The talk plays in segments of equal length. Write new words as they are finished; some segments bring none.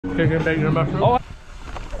Chicken, bacon and mushroom. Oh.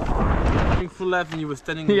 Full left and you were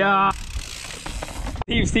standing. Yeah.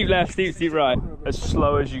 Steep left, steep right. As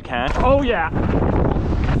slow as you can. Oh yeah.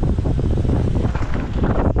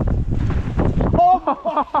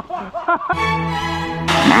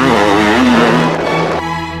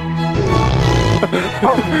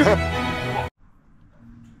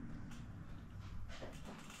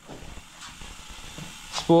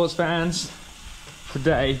 Sports fans,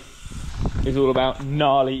 today is all about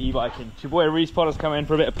gnarly e-biking. Your boy Reece Potter's coming in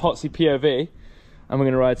for a bit of Potsy POV, and we're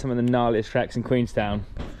going to ride some of the gnarliest tracks in Queenstown.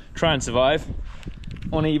 Try and survive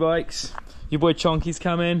on e-bikes. Your boy Chonky's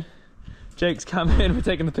coming, Jake's coming, we're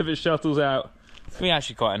taking the pivot shuttles out. It's going to be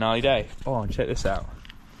actually quite a gnarly day. Oh, and check this out.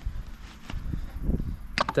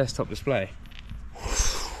 Desktop display.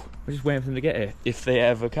 We're just waiting for them to get here, if they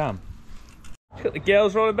ever come. Got the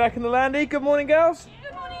girls rolling back in the landy. Good morning, girls.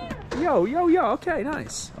 Good morning. Yo, okay,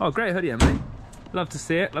 nice. Oh, great hoodie, mate. Love to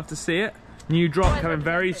see it, love to see it. New drop coming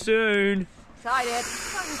very soon. Excited.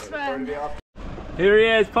 Thanks, man. Here he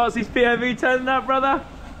is, Potsy's POV turning up, brother.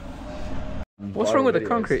 What's wrong with the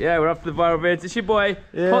concrete? Yeah, we're up for the viral vids. It's your boy,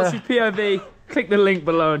 Potsy's POV. Click the link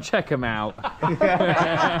below and check him out.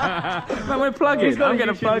 Man, we're plugging. I'm going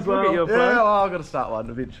to plug. Well. Look at your plug. Yeah, well, I've got to start one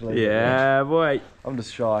eventually. Yeah, boy. I'm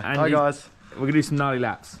just shy. And hi, guys. We're going to do some gnarly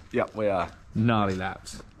laps. Yep, we are. Gnarly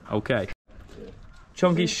laps. Okay.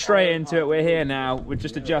 Chonky straight into it. We're here now. We're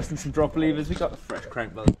just adjusting some drop levers. We got the fresh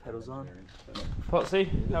crank belt pedals on. Potsy,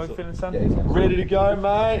 how are we feeling, son? Ready to go,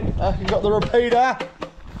 mate. I've got the repeater.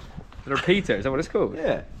 The repeater, is that what it's called?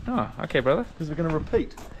 Yeah. Oh, okay, brother. Because we're going to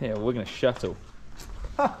repeat. Yeah, well, we're going to shuttle.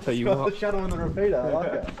 So you got the shuttle and the repeater. I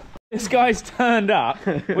like it. This guy's turned up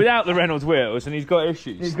without the Reynolds wheels and he's got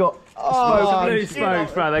issues. He's got blue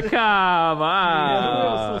smokes, brother. Come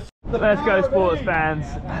on. Let's go, sports fans.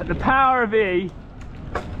 The power of E.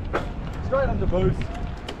 Straight under boost.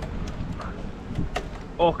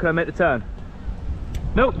 Or can I make the turn?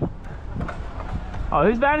 Nope. Oh,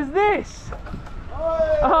 whose van is this?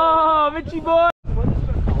 Oh, Mitchy boy.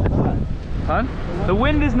 Hun? The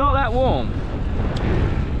wind is not that warm.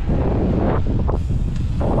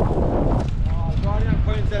 Riding up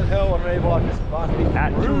Queenstown Hill on an e-bike is fucking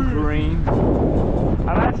Actual green.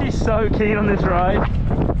 I'm actually so keen on this ride.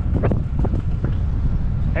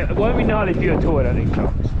 It won't be gnarly if you're tall, I don't think,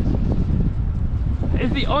 Chonks.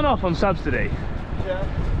 Is the on-off on subsidy? Yeah.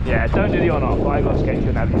 Yeah, don't do the on-off. I got sketchy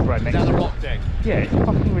on that right next to it. Is that the rock deck? Yeah, it's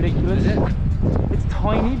fucking ridiculous. Is it? It's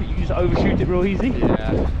tiny, but you can just overshoot it real easy.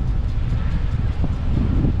 Yeah.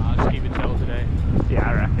 I'll just keep it tail today. Yeah,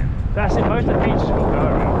 I reckon. That's it, most of the beaches got go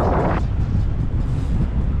around.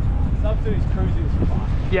 Subsidy's cruising is fine.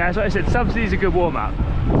 Yeah, as I said, subsidy's a good warm-up.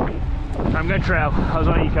 I'm going trail. I was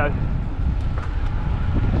on eco.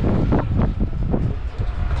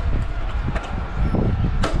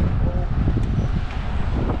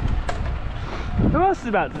 Who else is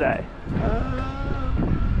about today?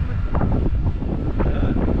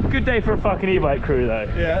 Good day for a fucking e-bike crew though.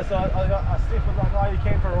 Yeah, so I Steph was like, oh, you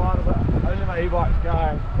came for a ride, but only my e-bike's going.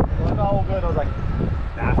 I was like, oh, all good. I was like,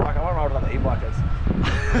 nah, fuck, I won't ride with other e-bikers.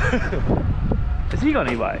 Has he got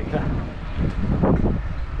an e-bike?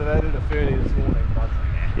 So they did a 30 this morning, but I was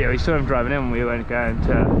like, Yeah, we saw him driving in when we went going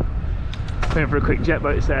to went for a quick jet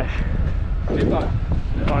boat sesh. jet bike.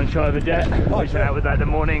 On shore of a jet. Oh, We went out with that the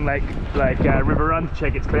morning, like river run to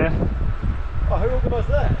check it's clear. Oh, who organised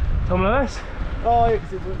that? Tom Lewis? Oh, yeah,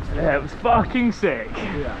 because it was... Yeah, it was fucking sick.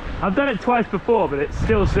 Yeah. I've done it twice before, but it's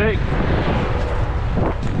still sick.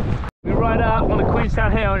 We ride up on the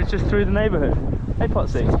Queenstown Hill and it's just through the neighbourhood. Hey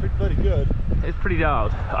Potsy. It's pretty bloody good. It's pretty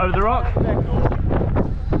dialed. Over the rock.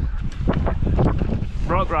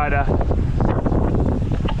 Rock rider.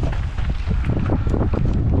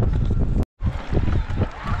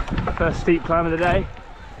 First steep climb of the day.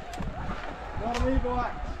 Got an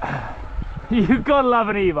e-bike. You've got to love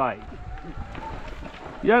an e-bike.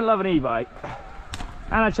 You don't love an e-bike.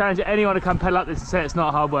 And I challenge anyone to come pedal up this and say it's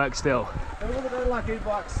not hard work still. People that don't like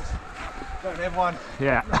e-bikes don't have one.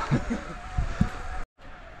 Yeah.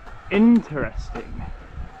 Interesting.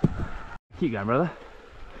 Keep going, brother.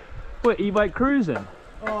 We're e-bike cruising.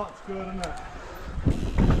 Oh, it's good, isn't it?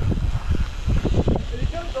 If you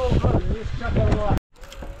come all good, you just chuck on the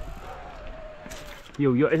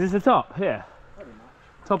Yo, is this the top? Here.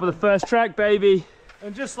 Top of the first track, baby.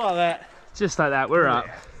 And just like that. Just like that, we're up.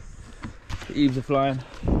 The eaves are flying.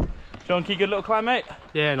 Chonky, good little climb, mate?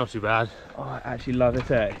 Yeah, not too bad. Oh, I actually love it,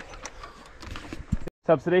 eh?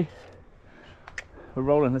 Subsidy. We're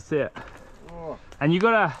rolling, let's see it. Oh. And you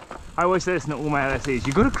gotta, I always say this in all my LSEs,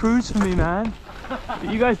 you gotta cruise for me, man. But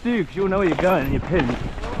you guys do, because you'll know where you're going and you're pinned.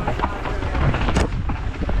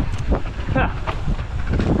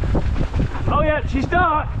 Yep, she's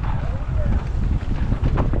dark.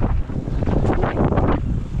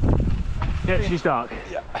 Yep, she's dark.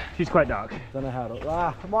 Yeah. She's quite dark. Don't know how to.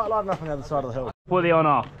 I might line up on the other side of the hill. What are they on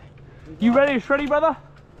off? You ready, Shreddy, brother?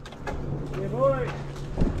 Yeah, boy.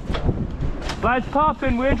 Lads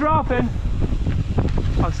popping, we're dropping.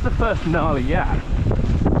 Oh, it's the first gnarly, yeah.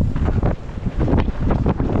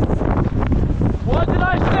 What did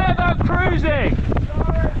I say about cruising?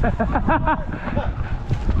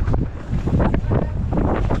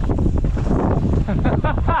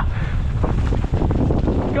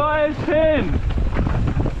 Guys, pin.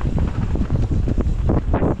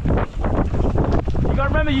 You gotta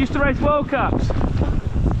remember, you used to race World Cups.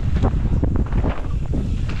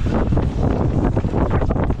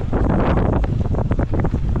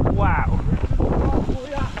 Wow.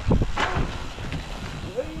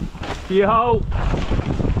 Yo.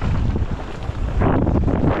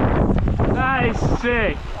 That is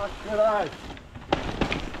sick.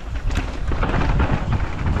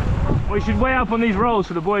 We should weigh up on these rolls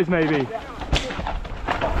for the boys, maybe.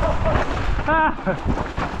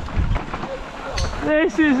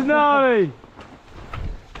 This is gnarly.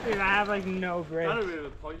 Dude, I have like no grip. Got a bit of a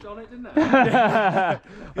point on it, didn't it?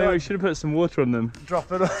 Maybe we should have put some water on them.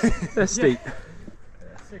 Drop it. They're steep.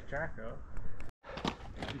 Sick track though.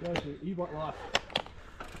 You guys do e-bike life.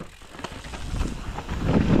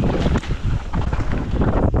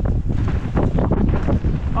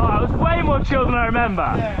 Oh, it was way more chill than I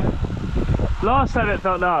remember. Yeah. Last time it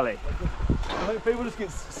felt gnarly. I think people just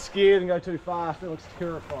get scared and go too fast. It looks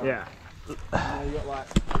terrifying. Yeah. You got like.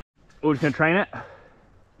 We're just gonna train it. Yeah.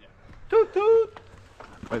 Toot toot.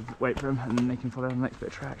 Wait for him, and then they can follow the next bit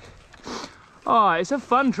of track. Oh, it's a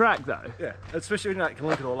fun track though. Yeah, especially when you like, can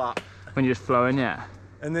link it all up. When you're just flowing, yeah.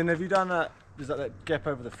 And then have you done that? There's like that gap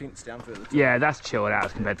over the fence down further. Too. Yeah, that's chilled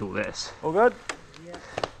out compared to all this. All good. Yeah.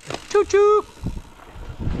 Choo choo.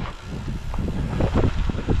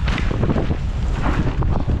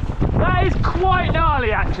 That is quite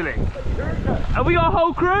gnarly, actually. Have we got a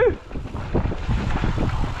whole crew?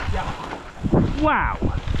 Yeah. Wow.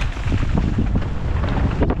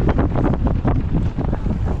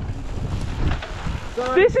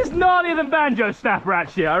 So, This is gnarlier than Banjo Snapper,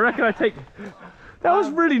 actually. I reckon I take... That was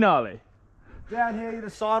really gnarly. down here, you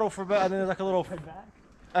just sidle for a bit, and then there's like a little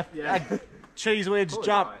a cheese wedge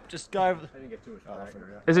jump. Right. Just go over. I didn't get too much track.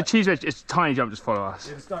 There's a cheese wedge, it's a tiny jump, just follow us.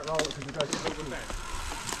 Yeah, just don't roll it because it goes too quick.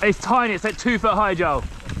 It's tiny, it's like 2 foot high, Joel.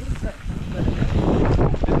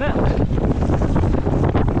 Isn't it?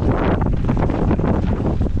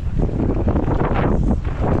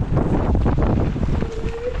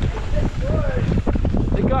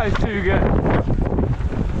 The guy's too good.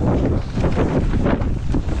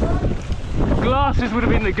 Glasses would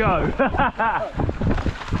have been the go.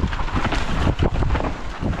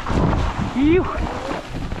 Phew.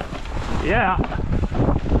 Yeah.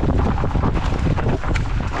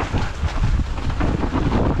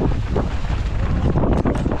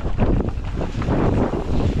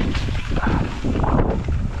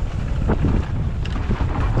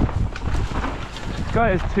 This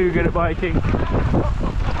guy is too good at biking.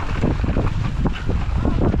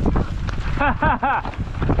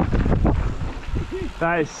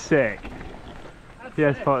 That is sick.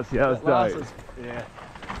 Yes, Potsy, that was dope. Yeah.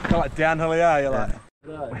 Kind of like downhill, yeah. You're like.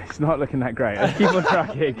 It's not looking that great. Let's keep on track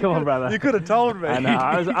here. Come on, brother. You could have told me. I know.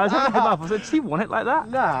 I was having him up. I said, does he want it like that?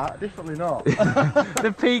 Nah, definitely not.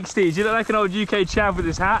 The peak stage. You look like an old UK chav with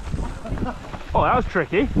his hat. Oh, that was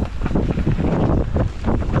tricky.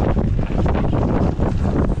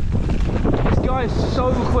 This guy is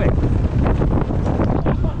so quick.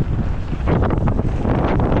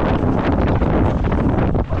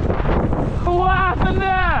 What happened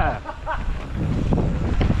there?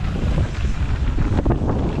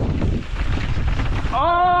 Oh,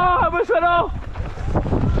 I almost went off.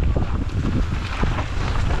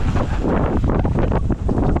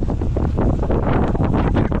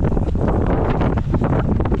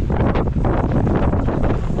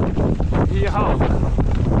 Yo.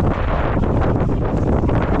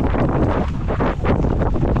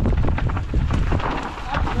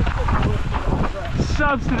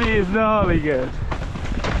 Subsidy is gnarly good.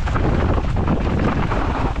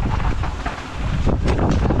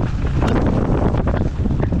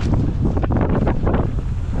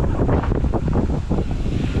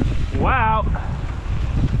 Wow.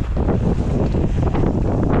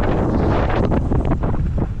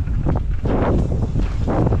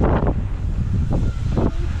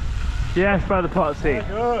 Yes, brother Potsy.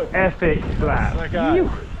 Good. Epic lap. Okay. Phew.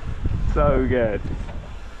 So good.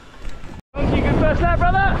 Monkey, good first lap,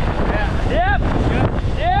 brother? Yeah. Yep.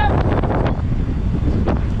 Yep.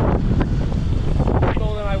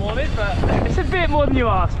 more than you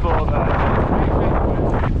asked for, though.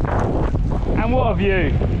 And what a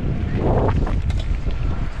view.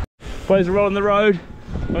 Boys are rolling the road.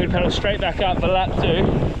 We're going to pedal straight back up for lap 2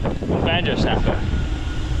 on Banjo Snapper.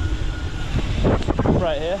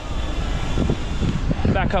 Right here.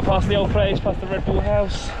 Back up past the old place, past the Red Bull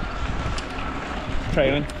house.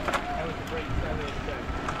 Trailing.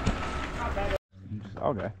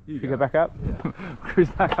 Okay, you go back up. Yeah. Cruise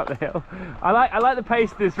back up the hill. I like the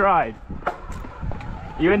pace of this ride.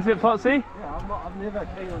 You into it, Potsy? Yeah, I'm never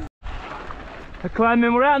keen on. We're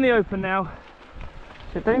climbing. We're out in the open now.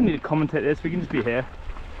 Shit, don't even need to commentate this. We can just be here.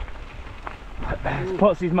 It's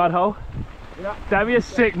Potsy's mud hole. Yeah. That'd be a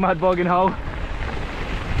sick mud bogging hole.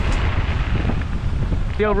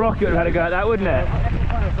 The old rocket would have had a go at that, wouldn't it?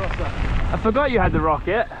 I forgot you had the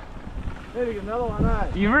rocket. Maybe another one,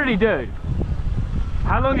 eh? You really do.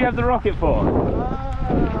 How long do you have the rocket for?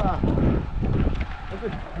 A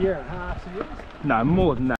good year and a half, 2 years. No,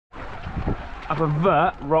 more than that. Up a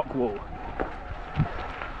vert rock wall.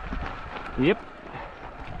 Yep.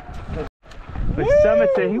 We're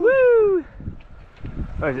summiting. Woo!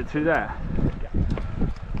 Oh, is it through there? Yeah.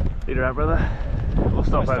 Lead her out, brother. We'll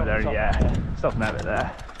stop over there, stop, yeah. Stop that bit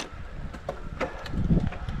there.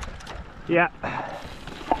 Yeah.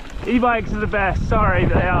 E-bikes are the best, sorry,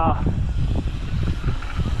 but they are.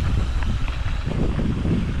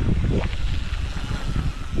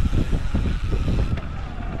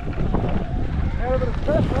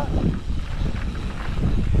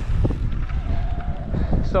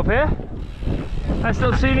 Stop here. I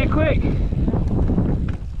still seen it quick.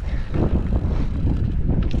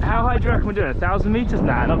 How high do you reckon we're doing? 1,000 meters?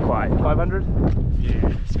 Nah, not quite. 500?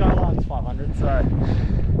 Yeah. Skyline's 500, so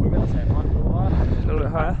we're about the same height, a little higher. A little bit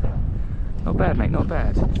higher. Not bad, mate, not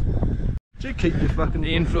bad. Do you keep your fucking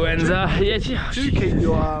The influenza. Yeah, do you keep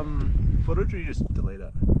your footage or you just delete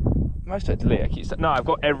it? Most I delete. I keep. No, I've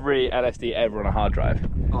got every LSD ever on a hard drive.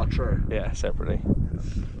 Oh, true. Yeah, separately.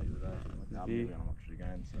 No, I'm moving on watch it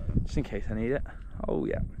again, so. Just in case I need it. Oh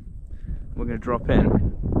yeah. We're gonna drop in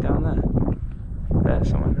down there. There's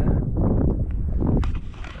someone there.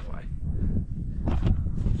 That way.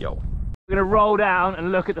 Yo. We're gonna roll down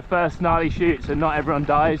and look at the first gnarly shoot so not everyone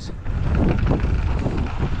dies.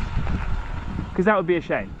 Because that would be a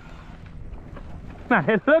shame. Man,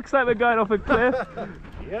 it looks like we're going off a cliff.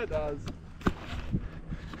 Yeah, it does.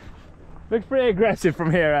 Looks pretty aggressive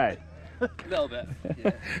from here, eh? A little bit,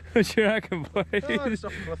 yeah. What do you reckon, boys? Oh, just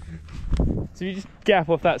off the cliff. So you just gap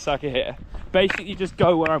off that sucker here. Basically just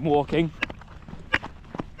go where I'm walking.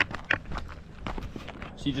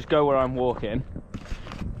 So you just go where I'm walking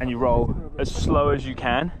and you roll as slow as you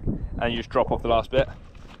can and you just drop off the last bit.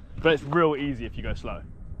 But it's real easy if you go slow.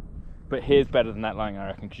 But here's better than that line, I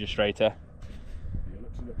reckon, because you're straighter. Yeah,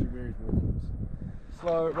 looks very good.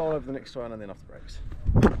 Slow, roll over the next one and then off the brakes.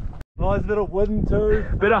 Oh, there's a bit of wind too.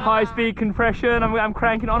 Bit of high speed compression. I'm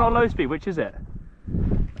cranking on or low speed. Which is it?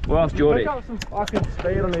 Well, ask Geordie. Pick up some fucking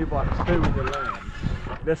speed on e-bikes too with the land.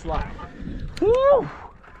 This lap. Woo!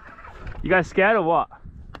 You guys scared or what?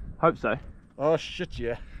 Hope so. Oh shit,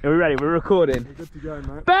 yeah. Are we ready? We're recording. We're good to go,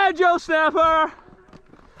 mate. Banjo Snapper!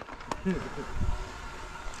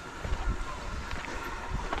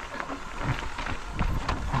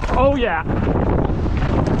 Oh yeah!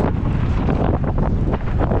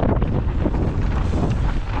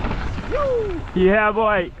 Woo! Yeah,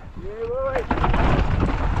 boy! Yeah, boy!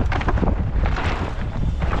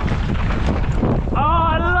 Oh,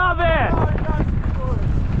 I love it!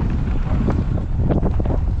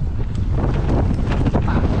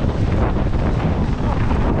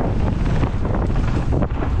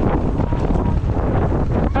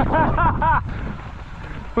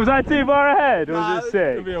 Was I too far ahead or was it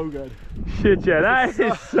sick? It'll be all good. Shit, yeah, that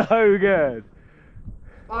is so good.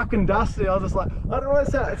 Fucking dusty. I was just like, I don't know what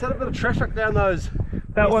it's at. It's had a bit of traffic down those.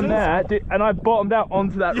 That one there, and I bottomed out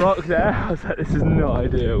onto that rock there. I was like, this is not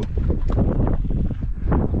ideal.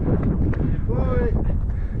 Boy.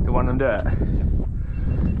 Do one of them do it?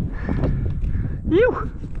 You.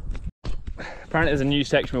 Apparently there's a new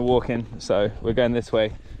section we're walking, so we're going this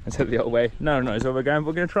way instead of the old way. No, no, so we're going.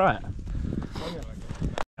 We're going to try it.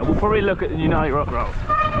 And we'll probably look at the new gnarly rock roll.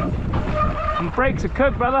 And the brakes are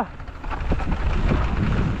cooked, brother.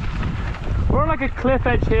 We're on like a cliff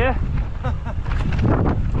edge here.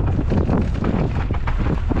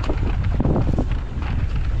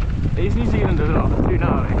 These New Zealanders are not too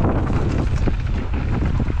gnarly.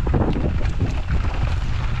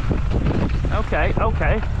 Okay,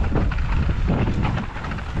 okay.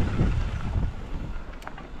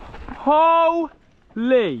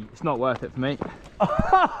 Holy! It's not worth it for me.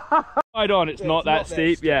 Side on, it's not that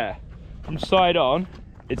steep, yeah. From side on,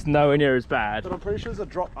 It's nowhere near as bad. But I'm pretty sure there's a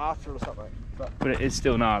drop after or something. But it is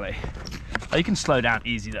still gnarly. Oh, you can slow down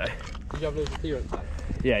easy though. Did you have loads of clearance there?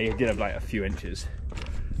 Yeah, you did have like a few inches.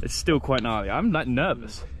 It's still quite gnarly. I'm like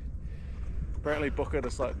nervous. Apparently Booker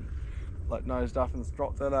just like nosed up and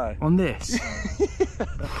dropped that, eh? On this. Am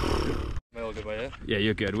I all good by here? Yeah,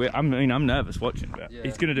 you're good. I mean, I'm nervous watching, but Yeah.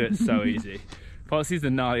 he's gonna do it so easy. Potsy's the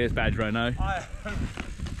gnarliest badger I know.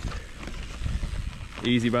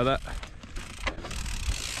 Easy, brother.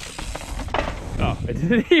 Oh, it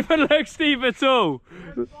didn't even look steep at all.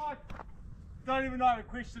 Don't even know I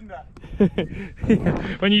questioned that.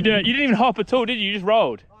 When you do it, you didn't even hop at all, did you? You just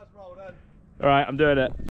rolled. I just rolled in. All right, I'm doing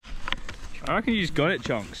it. I reckon you just got it,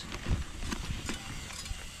 Chonks.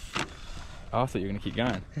 Oh, I thought you were gonna keep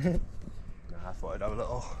going. Nah, I thought I'd have a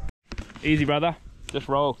little. Easy, brother. Just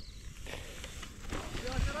roll.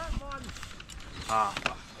 Ah,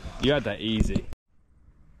 You had that easy.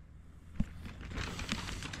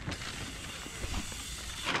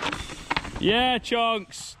 Yeah,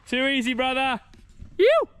 Chonks. Too easy, brother.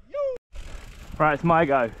 You. Right, it's my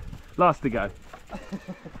go. Last to go.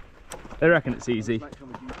 They reckon it's easy.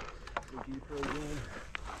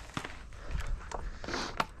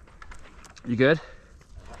 You good?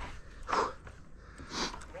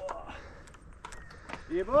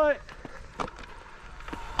 yeah, boy.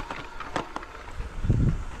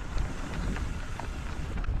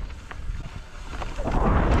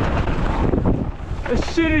 As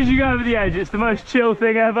soon as you go over the edge, it's the most chill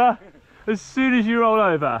thing ever. As soon as you roll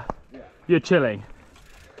over, you're chilling.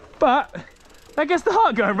 But that gets the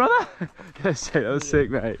heart going, brother. Yes, that was sick,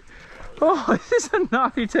 mate. Oh, this is a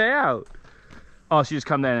gnarly day out. Oh, so you just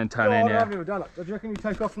come there and turn in, I yeah? haven't even done it. Do you reckon you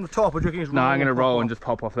take off from the top, or do you reckon you just No, roll I'm gonna and roll pop and off? just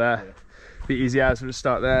pop off there. Be easy as, we'll just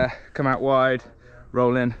start there, come out wide,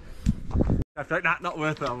 roll in. I think that not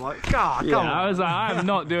worth it. I'm like, God, Yeah, come on. I was like, I'm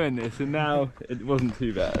not doing this, and now it wasn't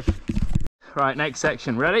too bad. Right, next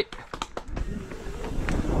section, ready?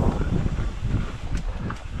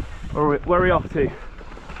 Where are we off to?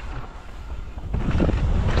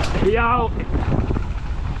 Yo!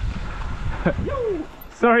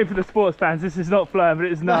 Sorry for the sports fans, this is not flowing, but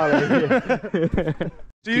it's gnarly.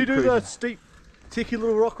 Do you do the steep, ticky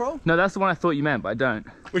little rock roll? No, that's the one I thought you meant, but I don't.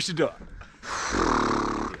 We should do it.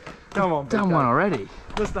 Come on, big Done guy. one already.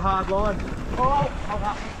 Just the hard line. Oh,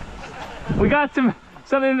 We got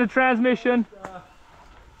something in the transmission.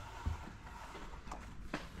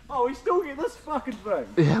 oh, we still get this fucking thing.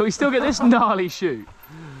 Yeah, we still get this gnarly shoot.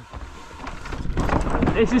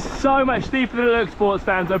 This is so much steeper than it looks, sports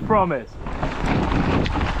fans, I promise.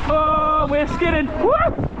 Oh, we're skidding. Woo!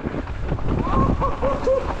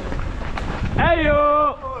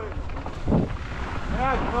 Hey-yo!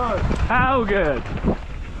 Yeah, good. How good?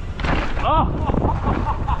 Oh!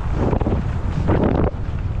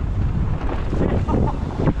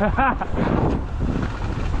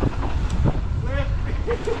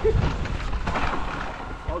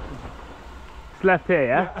 It's left here,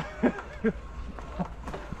 yeah?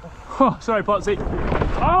 Oh, sorry, Potsy.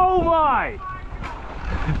 Oh my!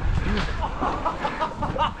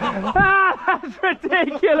 Ah, that's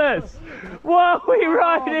ridiculous! What are we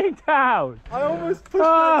riding down? I almost pushed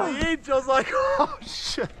Oh. over the edge. I was like, oh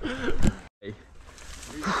shit.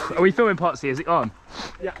 Are we filming Potsy? Is it on?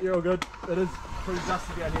 Yeah, you're all good. It is pretty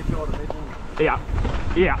dusty down here, Jordan. Yeah.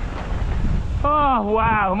 Yeah. Oh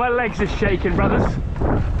wow, my legs are shaking, brothers.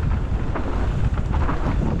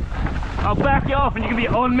 I'll back you off and you can be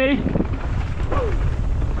on me.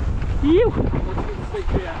 You.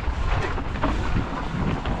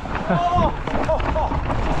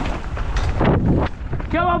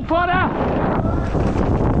 Come on, Potter.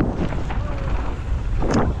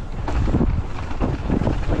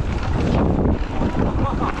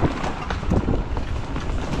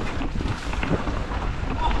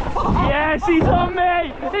 Yes, he's on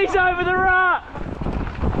me! He's over the rut!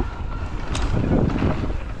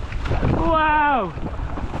 Wow!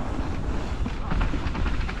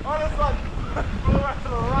 I just like flew back to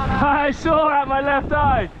the run. I saw at my left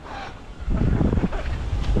eye.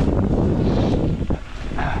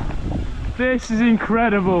 This is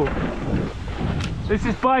incredible. This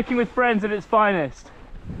is biking with friends at its finest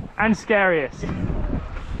and scariest.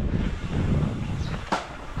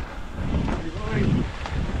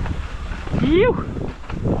 You.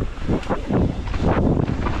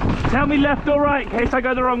 Tell me left or right in case I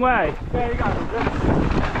go the wrong way. There you go.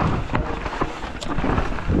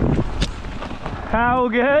 How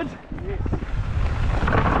good?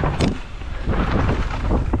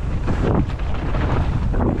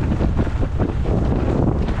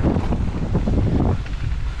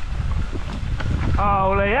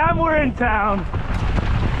 Holy, and we're in town.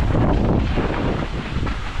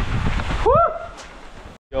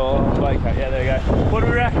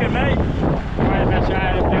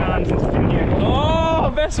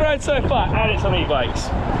 going so far? And it's on e-bikes.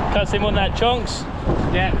 Can't see more than that. Chonks?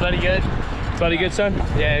 Yeah, bloody good. Bloody good, son?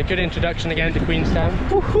 Yeah, good introduction again to Queenstown.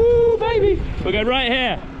 Woohoo, baby! We're going right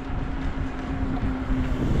here.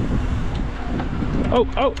 Oh,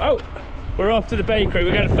 oh, oh! We're off to the bakery.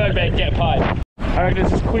 We're going to Ferg Bay and get a pie. I reckon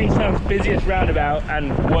this is Queenstown's busiest roundabout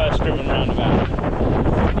and worst driven roundabout.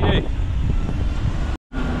 Yeah.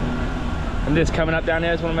 And this coming up down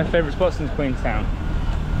here is one of my favourite spots in Queenstown.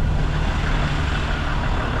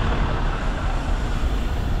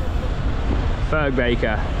 Ferg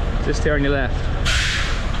Baker, just here on your left.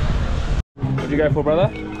 What'd you go for, brother?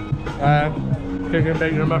 Chicken,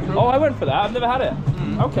 bacon and mushroom. Oh, I went for that. I've never had it.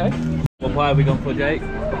 Okay. What pie have we gone for, Jake?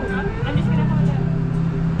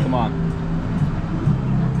 Come on.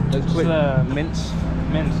 Let's quick. Mince,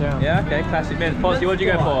 yeah. Yeah, okay, classic mince. Potsy, what'd you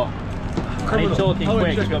go for? I need talking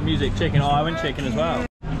quick, you've got music. Chicken. Oh, I went chicken as well.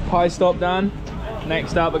 Pie stop done.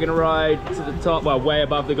 Next up, we're going to ride to the top, well, way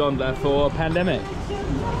above the gondola for Pandemic.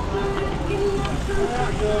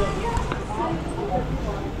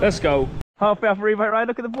 Let's go. Halfway off a e-bike ride,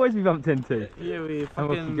 look at the boys we bumped into. Yeah, we How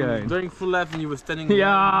off you going? doing full left and you were standing.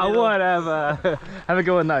 Yeah, whatever. Have a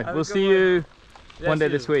good one though. We'll see you one day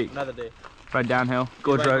this week. Another day. Ride downhill,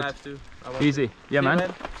 gorge road. Easy. Yeah,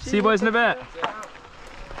 man. See you boys in a bit.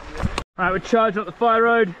 Alright, we're charging up the fire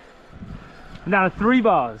road. I'm down to 3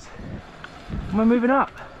 bars. Am I moving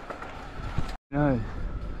up? No.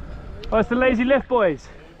 Oh, it's the lazy lift, boys.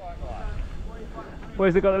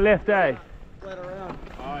 Boys that got the lift, eh?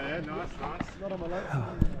 Oh yeah, nice. Not on my legs.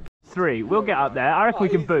 3. We'll get up there. I reckon we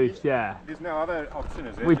can boost, yeah. There's no other option,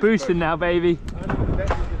 is there? We're boosting now, baby.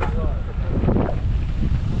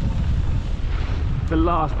 The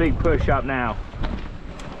last big push up now.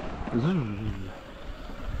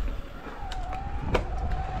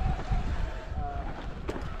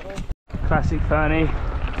 Classic Fernie.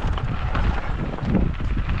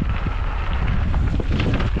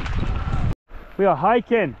 We are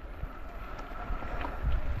hiking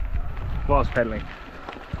whilst pedaling.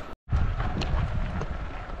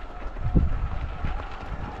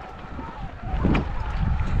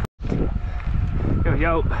 Yo,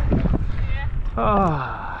 yo.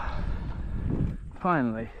 Ah,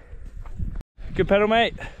 finally. Good pedal,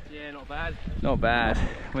 mate? Yeah, not bad. Not bad.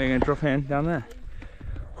 We're going to drop in down there.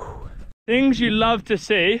 Things you love to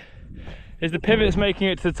see is the pivots making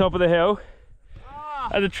it to the top of the hill.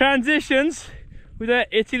 And the transitions with that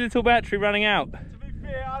itty little battery running out. To be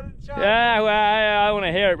fair, I didn't charge. Yeah, well, I want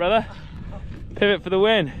to hear it, brother. Pivot for the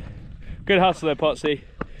win. Good hustle there, Potsy.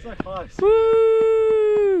 So close.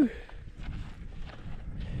 Woo!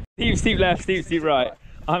 Steep, steep left, steep, steep right.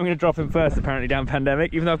 I'm going to drop him first, apparently, down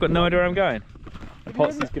Pandemic, even though I've got no idea where I'm going. And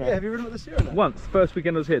Potsy's gonna... Yeah, have you ridden it this year or no? Once. First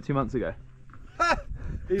weekend I was here 2 months ago.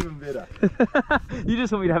 Even better. You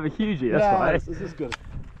just want me to have a hugie, that's why. This is good.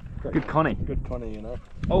 Great. Good Connie. Good Connie, you know.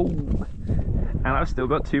 Oh, and I've still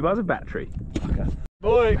got 2 bars of battery. Okay.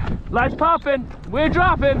 Boy! Lights popping, we're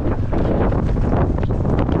dropping.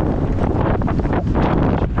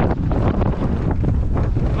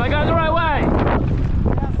 Am I going the right way?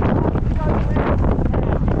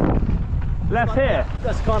 Left here.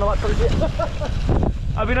 That's kind of like pretty good.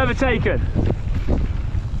 I've been overtaken.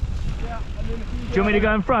 Do you want me to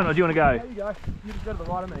go in front or do you want to go? There you go. You just go to the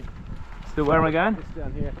right of me. Still, where am I going? Just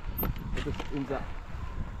down here. It just ends up.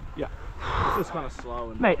 Yeah. It's just kind of slow.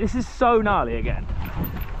 And Mate, this is so gnarly again.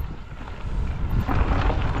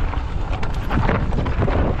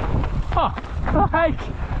 Oh, like,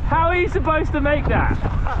 how are you supposed to make that?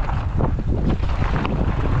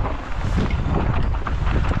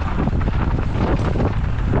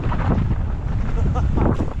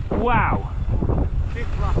 Wow.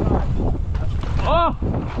 Oh!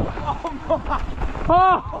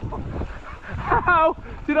 Oh! How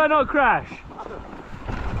did I not crash?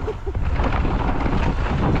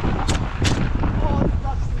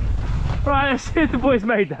 Right, let's see if the boys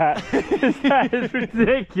made that. That is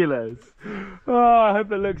ridiculous. Oh, I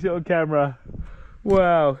hope it looks it on camera.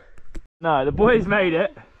 Wow. No, the boys made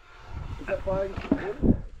it. is that flying?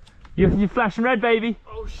 You're flashing red, baby.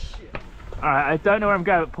 Oh shit. Alright, I don't know where I'm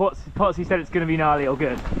going, but Potsy said it's going to be gnarly or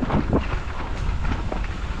good.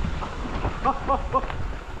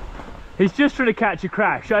 He's just trying to catch a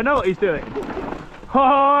crash. I know what he's doing.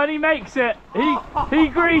 Oh, and he makes it. He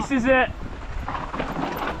greases it.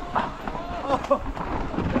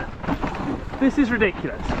 This is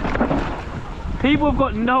ridiculous. People have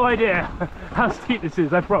got no idea how steep this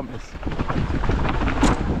is, I promise.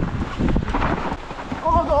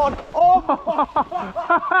 Oh god! Oh!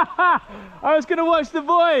 I was going to watch the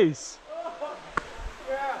boys.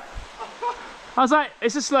 I was like,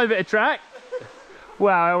 it's a slow bit of track.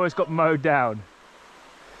 Wow, I almost got mowed down.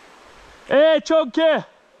 Hey, Chonky!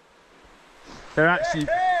 They're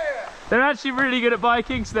actually really good at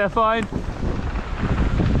biking, so they're fine.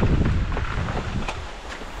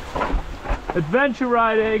 Adventure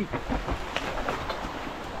riding.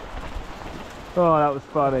 Oh, that was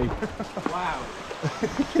funny. Wow.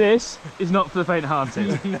 This is not for the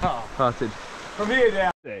faint-hearted. No. Hearted. From here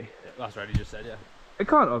down. That's right, you just said, yeah. It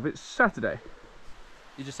can't have, it's Saturday.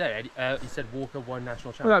 You just said, you said Walker won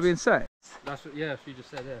national champions. Well, that'd be insane. That's what, yeah, she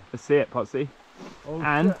just said, yeah. Let's see it, Potsy. Oh,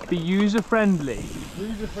 And be user-friendly.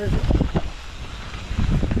 User-friendly.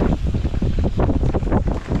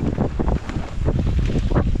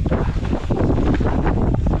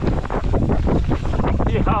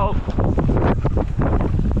 Yo!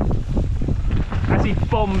 As he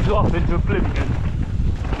bombs off into oblivion.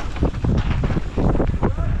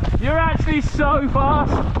 You're actually so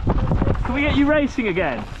fast! Can we get you racing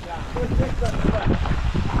again?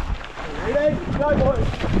 Ready? Go, boys.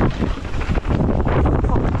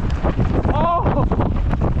 Oh!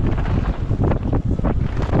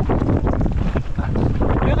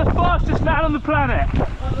 You're the fastest man on the planet!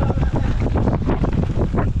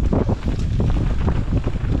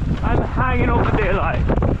 I'm hanging on for dear life.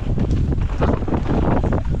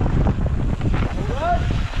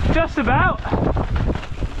 Just about.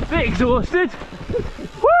 Bit exhausted.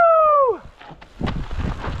 Woo!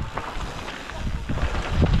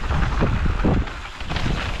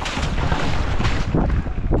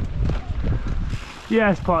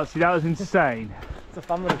 Yes, Potsy, that was insane. It's a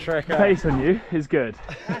fun little trick. The pace on you is good.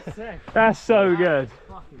 That's sick. That's so good.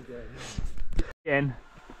 Fucking good. Again,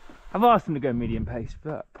 I've asked him to go medium pace,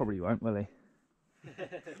 but probably won't, will he?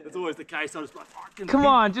 It's always the case. I just like fucking. Come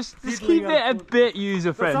on, just keep it a bit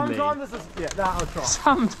user friendly. Sometimes this is. Yeah, that I'll try.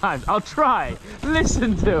 Sometimes I'll try.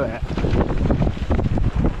 Listen to it.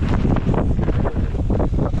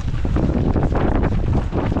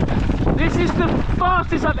 This is the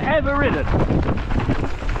fastest I've ever ridden.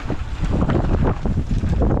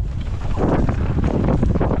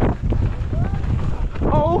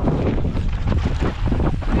 Oh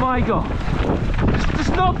my god.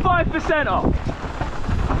 Just not 5% off.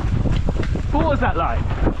 What was that like?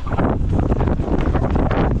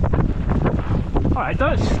 Alright,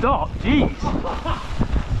 don't stop, jeez.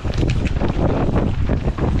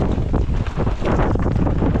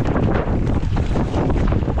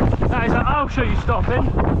 That is like, I'll show you stopping.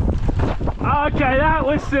 Okay, that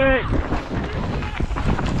was sick.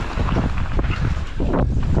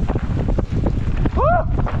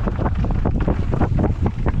 Woo!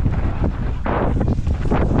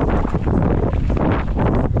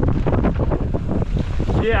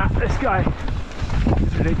 Yeah, this guy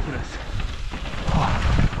is ridiculous.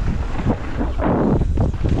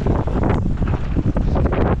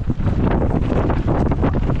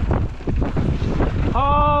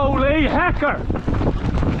 Holy hecker!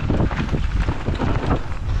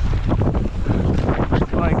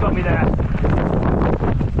 Oh, he got me there.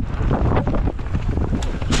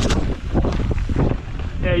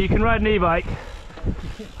 Yeah, you can ride an e-bike.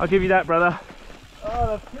 I'll give you that, brother.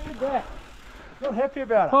 Oh, the feedback. Not happy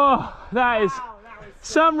about it. Oh, that is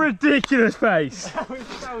some ridiculous pace. That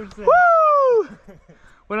was sick. Woo!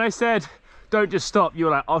 When I said, don't just stop, you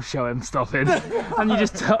were like, I'll show him stopping. And you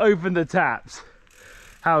just opened the taps.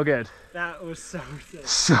 How good? That was so sick.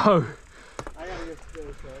 So. I gotta get to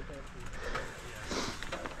this,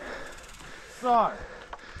 so,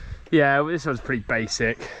 Yeah, this one's pretty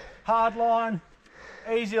basic. hard line,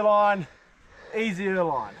 easier line, easier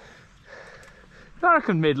line. I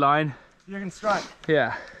reckon midline. You can straight.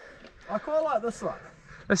 Yeah. I quite like this one.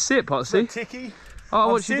 Let's see it, Potsy. It's a bit ticky. Oh,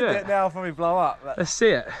 I've what you said do? that now before we blow up. But Let's see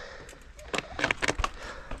it.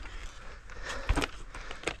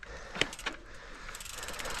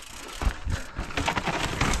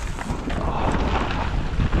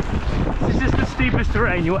 This is the steepest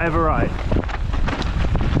terrain you'll ever ride.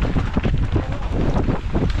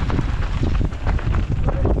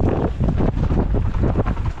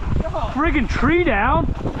 Friggin' tree down.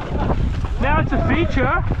 Now it's a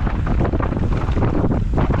feature.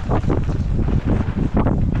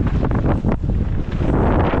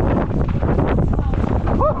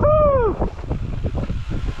 Woohoo!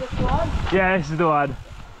 this one, Yeah, this is the one.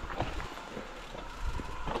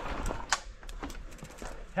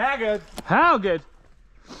 how good? How good?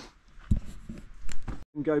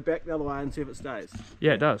 And go back the other way and see if it stays.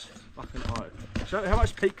 Yeah, it does. Fucking oath. Show how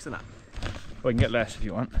much peaks in it. Well, you can get less if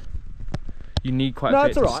you want. You need quite No, a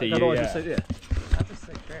it's bit to alright. see you, Otherwise, yeah. you see, yeah. That's a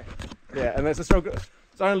sick track. Yeah, and it's still good.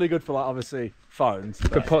 It's only good for like obviously phones.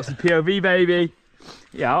 Good Potsy POV, baby.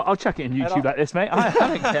 Yeah, I'll chuck it in YouTube like this, mate. I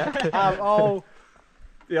don't care. I'll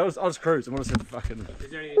just cruise. I want to see the fucking.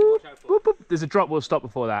 Is there anything to watch out Boop, boop. There's a drop, we'll stop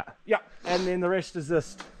before that. Yeah, and then the rest is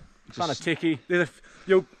just kind of techie.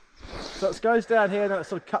 So it goes down here and then it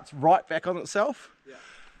sort of cuts right back on itself. Yeah.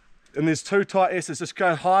 And there's 2 tight S's, just go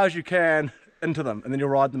as high as you can into them, and then you'll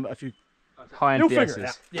ride them if you... High into the figure it S's.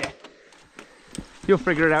 out. Yeah. You'll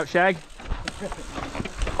figure it out, Shag.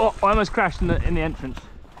 Oh, I almost crashed in the entrance.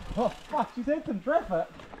 Oh, fuck, she's had some traffic.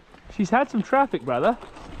 She's had some traffic, brother.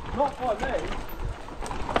 Not by me.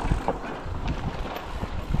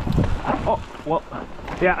 Oh, well,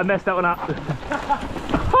 yeah, I messed that one up.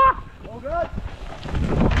 All good?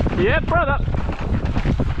 Yeah, brother.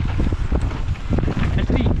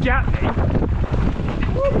 Actually, he gapped me.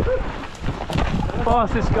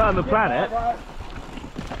 Fastest guy on the planet.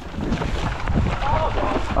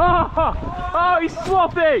 Oh, he's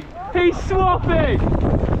swapping! He's swapping!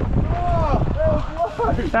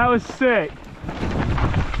 Oh, that was sick.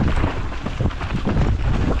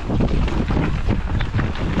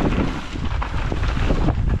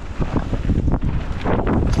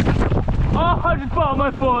 Oh, I just bottled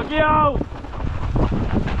my fork, yo!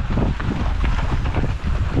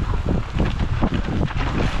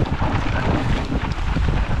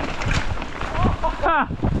 Ha!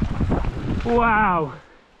 Wow!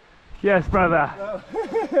 Yes, brother.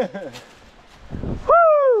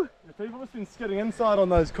 Woo! People must have been skidding inside on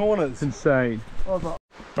those corners. It's insane.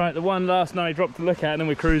 Right, the one last night I dropped to look at, and then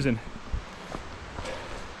we're cruising.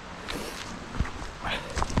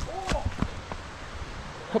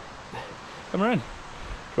 Come on,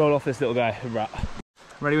 roll off this little guy.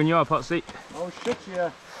 Ready when you are, Potsy. Oh shit, yeah.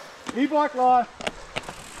 E-bike life.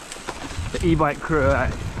 The e-bike crew.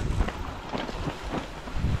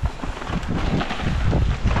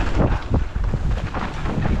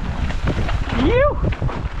 You.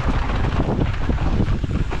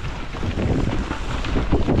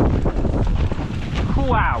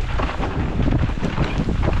 Wow.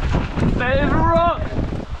 There's rock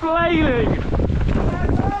flailing.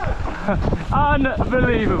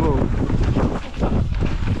 Unbelievable.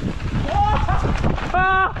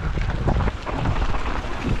 Ah!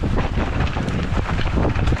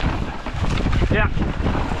 Yeah,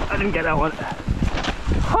 I didn't get that one.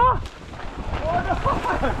 Huh?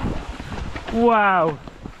 Wow.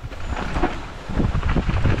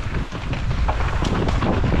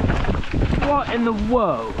 What in the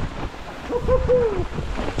world?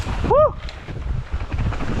 Woo!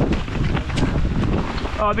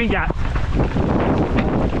 Oh, I've been gapped.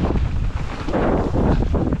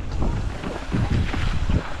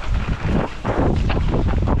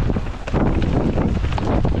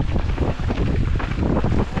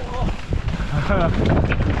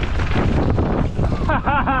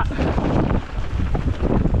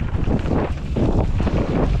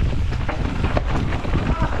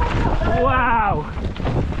 Wow!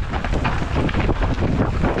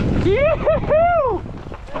 Yoo-hoo!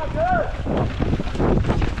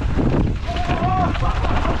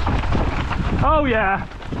 Oh yeah!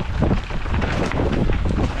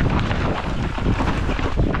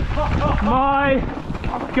 My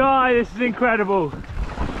God, this is incredible!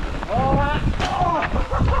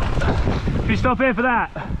 Should we stop here for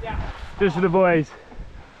that? Yeah. Just for the boys.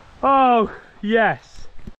 Oh, yes!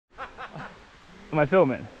 Am I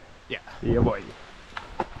filming? Yeah. Yeah, boy.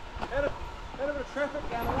 Had a bit of traffic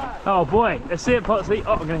down the way. Oh boy, let's see it, Potsy.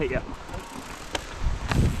 Oh, I'm gonna hit you.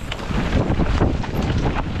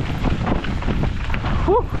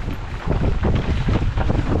 Woo.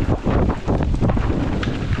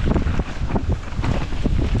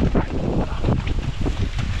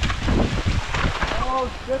 Oh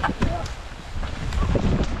shit, yeah.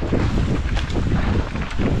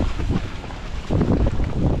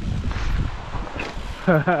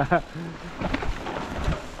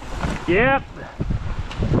 Yep.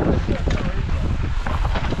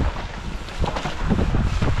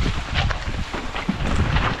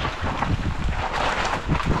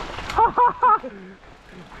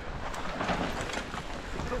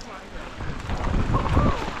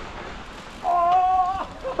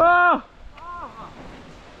 Oh!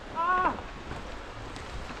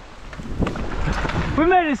 We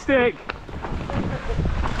made it stick.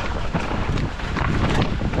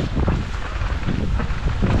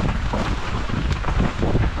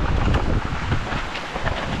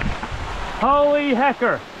 Holy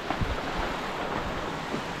hecker.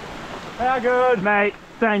 How good? Mate,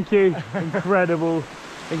 thank you. Incredible,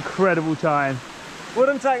 incredible time.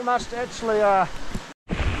 Wouldn't take much to actually Hell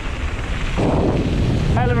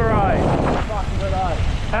of a ride. fucking good eye.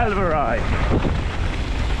 Hell of a ride.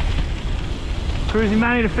 Cruising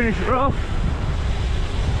Manny to finish it off.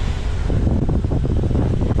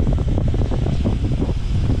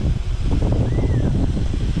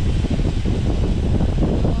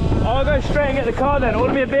 straight and get the car then.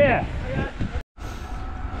 Order me a beer.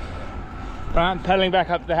 Right, I'm pedalling back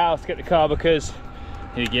up to the house to get the car because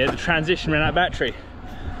here you go, the transition ran out of battery.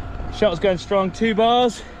 Shot's going strong, 2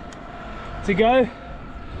 bars to go.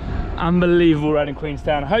 Unbelievable ride in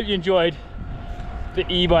Queenstown. I hope you enjoyed the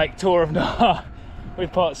e-bike tour of Gnar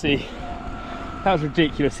with Potsy. That was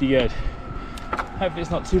ridiculously good. Hopefully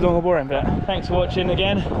it's not too long or boring, but thanks for watching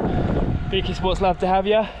again. BK Sports love to have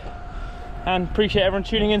you, and appreciate everyone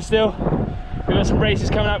tuning in still. We've got some races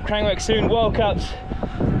coming up, Crankwork soon, World Cups.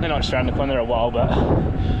 They're not just around the corner, they're a while, but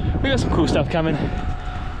we've got some cool stuff coming.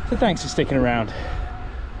 So thanks for sticking around.